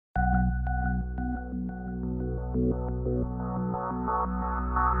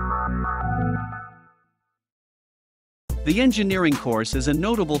The engineering course is a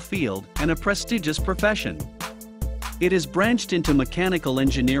notable field and a prestigious profession. It is branched into mechanical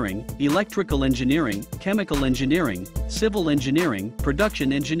engineering, electrical engineering, chemical engineering, civil engineering,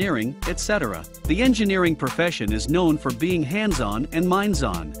 production engineering, etc. The engineering profession is known for being hands-on and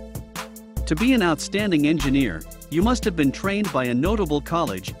minds-on. To be an outstanding engineer, you must have been trained by a notable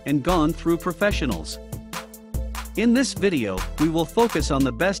college and gone through professionals. In this video, we will focus on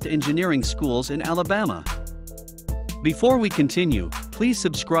the best engineering schools in Alabama. Before we continue, please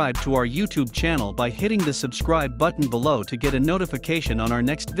subscribe to our YouTube channel by hitting the subscribe button below to get a notification on our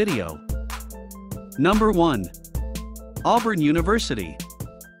next video. Number 1. Auburn University.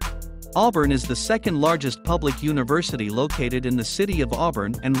 Auburn is the second largest public university located in the city of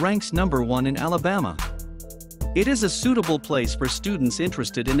Auburn and ranks number 1 in Alabama. It is a suitable place for students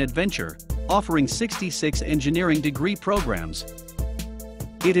interested in adventure, offering 66 engineering degree programs.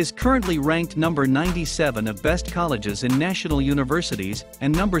 It is currently ranked number 97 of best colleges in national universities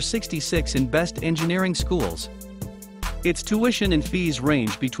and number 66 in best engineering schools. Its tuition and fees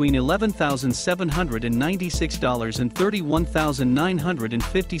range between $11,796 and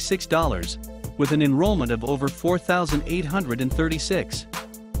 $31,956, with an enrollment of over 4,836.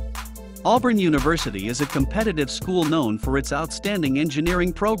 Auburn University is a competitive school known for its outstanding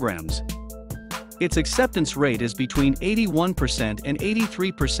engineering programs. Its acceptance rate is between 81% and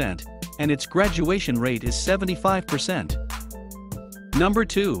 83%, and its graduation rate is 75%. Number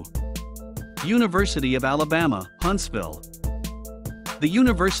 2. University of Alabama, Huntsville. The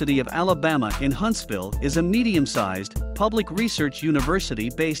University of Alabama in Huntsville is a medium-sized, public research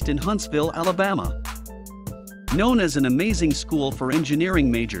university based in Huntsville, Alabama. Known as an amazing school for engineering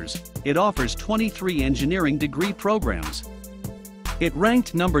majors, it offers 23 engineering degree programs. It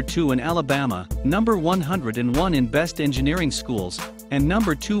ranked number 2 in Alabama, number 101 in best engineering schools, and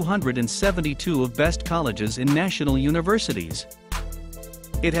number 272 of best colleges in national universities.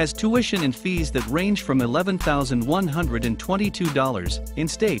 It has tuition and fees that range from $11,122 in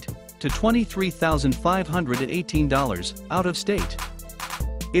state to $23,518 out of state.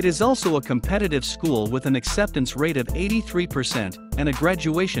 It is also a competitive school with an acceptance rate of 83% and a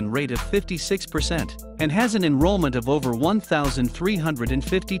graduation rate of 56%, and has an enrollment of over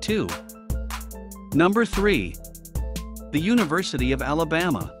 1,352. Number 3. The University of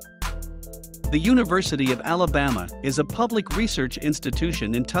Alabama. The University of Alabama is a public research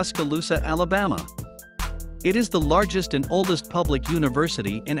institution in Tuscaloosa, Alabama. It is the largest and oldest public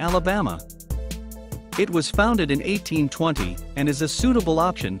university in Alabama. It was founded in 1820 and is a suitable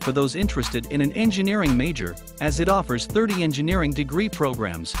option for those interested in an engineering major, as it offers 30 engineering degree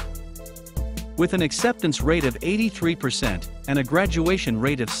programs. With an acceptance rate of 83% and a graduation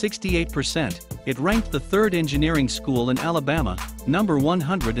rate of 68%, it ranked the third engineering school in Alabama, number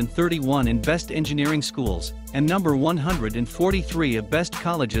 131 in best engineering schools, and number 143 of best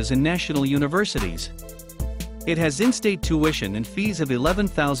colleges and national universities. It has in-state tuition and fees of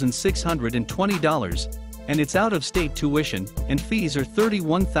 $11,620, and its out-of-state tuition and fees are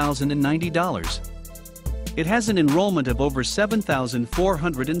 $31,090. It has an enrollment of over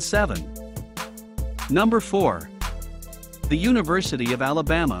 7,407. Number 4. The University of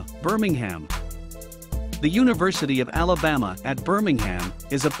Alabama, Birmingham. The University of Alabama at Birmingham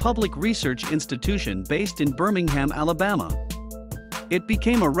is a public research institution based in Birmingham, Alabama. It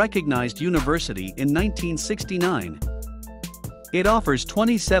became a recognized university in 1969. It offers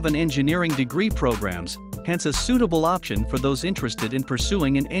 27 engineering degree programs, hence a suitable option for those interested in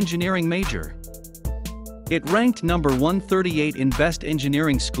pursuing an engineering major. It ranked number 138 in best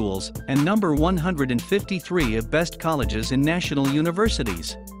engineering schools and number 153 of best colleges in national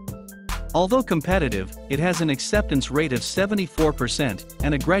universities. Although competitive, it has an acceptance rate of 74%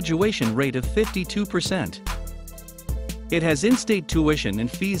 and a graduation rate of 52%. It has in-state tuition and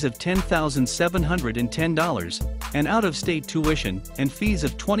fees of $10,710 and out-of-state tuition and fees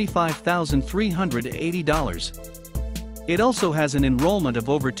of $25,380. It also has an enrollment of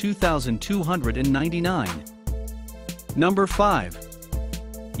over 2,299. Number 5.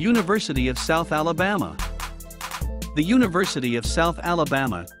 University of South Alabama. The University of South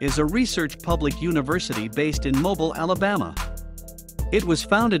Alabama is a research public university based in Mobile, Alabama. It was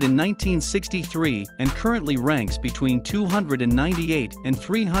founded in 1963 and currently ranks between 298 and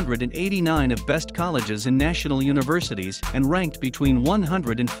 389 of best colleges and national universities and ranked between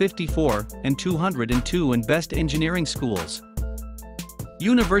 154 and 202 in best engineering schools.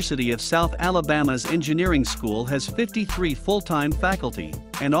 University of South Alabama's engineering school has 53 full-time faculty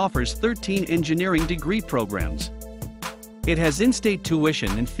and offers 13 engineering degree programs. It has in-state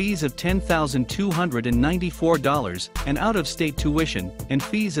tuition and fees of $10,294 and out-of-state tuition and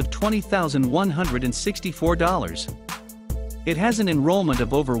fees of $20,164. It has an enrollment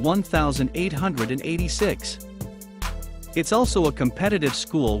of over 1,886. It's also a competitive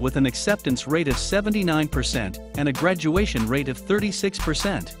school with an acceptance rate of 79% and a graduation rate of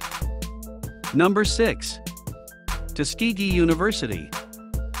 36%. Number 6. Tuskegee University.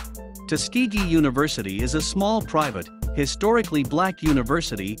 Tuskegee University is a small private, historically black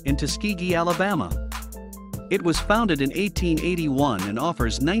university in Tuskegee, Alabama. It was founded in 1881 and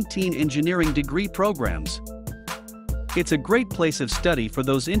offers 19 engineering degree programs. It's a great place of study for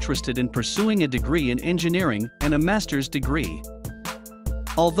those interested in pursuing a degree in engineering and a master's degree.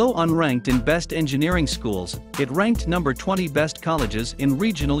 Although unranked in best engineering schools, it ranked number 20 best colleges in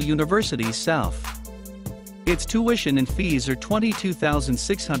regional universities South. Its tuition and fees are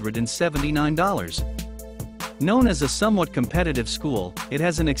 $22,679. Known as a somewhat competitive school, it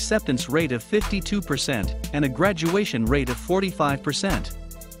has an acceptance rate of 52% and a graduation rate of 45%.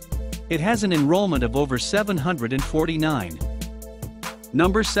 It has an enrollment of over 749.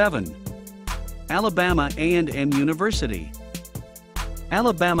 Number 7. Alabama A&M University.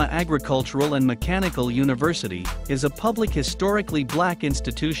 Alabama Agricultural and Mechanical University is a public historically black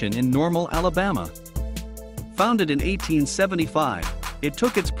institution in Normal, Alabama. Founded in 1875, it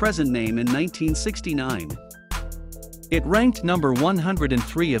took its present name in 1969. It ranked number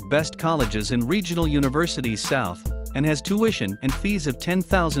 103 of best colleges in regional universities South, and has tuition and fees of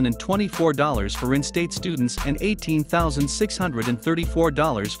 $10,024 for in-state students and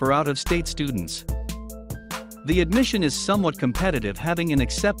 $18,634 for out-of-state students. The admission is somewhat competitive, having an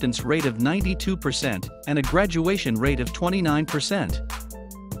acceptance rate of 92% and a graduation rate of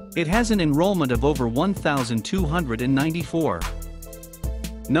 29%. It has an enrollment of over 1,294.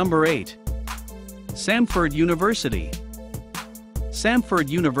 Number 8. Sanford University. Sanford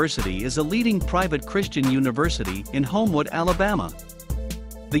University is a leading private Christian university in Homewood, Alabama.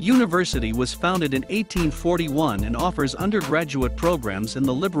 The university was founded in 1841 and offers undergraduate programs in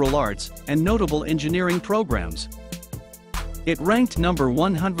the liberal arts and notable engineering programs. It ranked number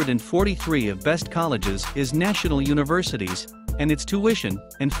 143 of best colleges is national universities, and its tuition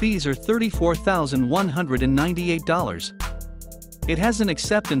and fees are $34,198. It has an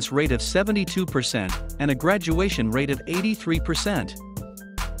acceptance rate of 72% and a graduation rate of 83%.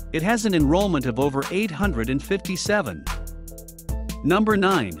 It has an enrollment of over 857. Number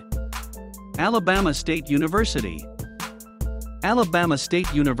 9. Alabama State University. Alabama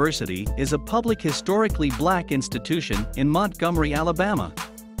State University is a public historically black institution in Montgomery, Alabama.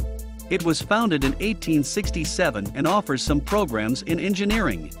 It was founded in 1867 and offers some programs in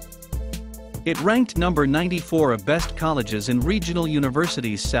engineering. It ranked number 94 of best colleges in regional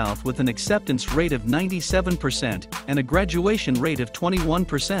universities South with an acceptance rate of 97% and a graduation rate of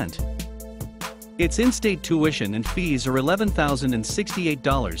 21%. Its in-state tuition and fees are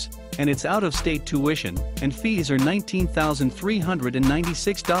 $11,068, and its out-of-state tuition and fees are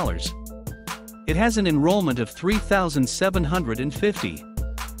 $19,396. It has an enrollment of 3,750.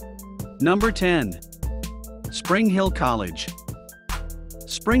 Number 10. Spring Hill College.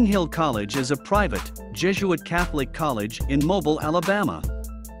 Spring Hill College is a private, Jesuit Catholic college in Mobile, Alabama.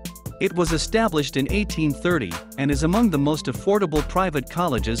 It was established in 1830 and is among the most affordable private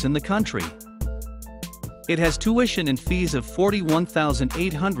colleges in the country. It has tuition and fees of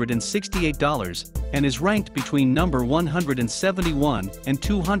 $41,868 and is ranked between number 171 and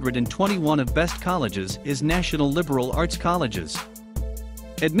 221 of best colleges is national liberal arts colleges.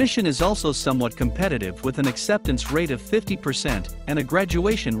 Admission is also somewhat competitive with an acceptance rate of 50% and a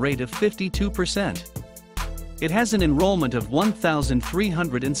graduation rate of 52%. It has an enrollment of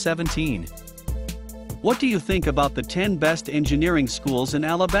 1,317. What do you think about the 10 best engineering schools in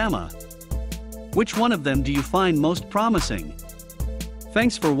Alabama? Which one of them do you find most promising?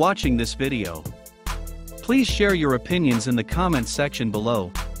 Thanks for watching this video. Please share your opinions in the comments section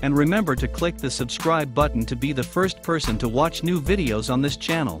below, and remember to click the subscribe button to be the first person to watch new videos on this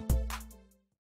channel.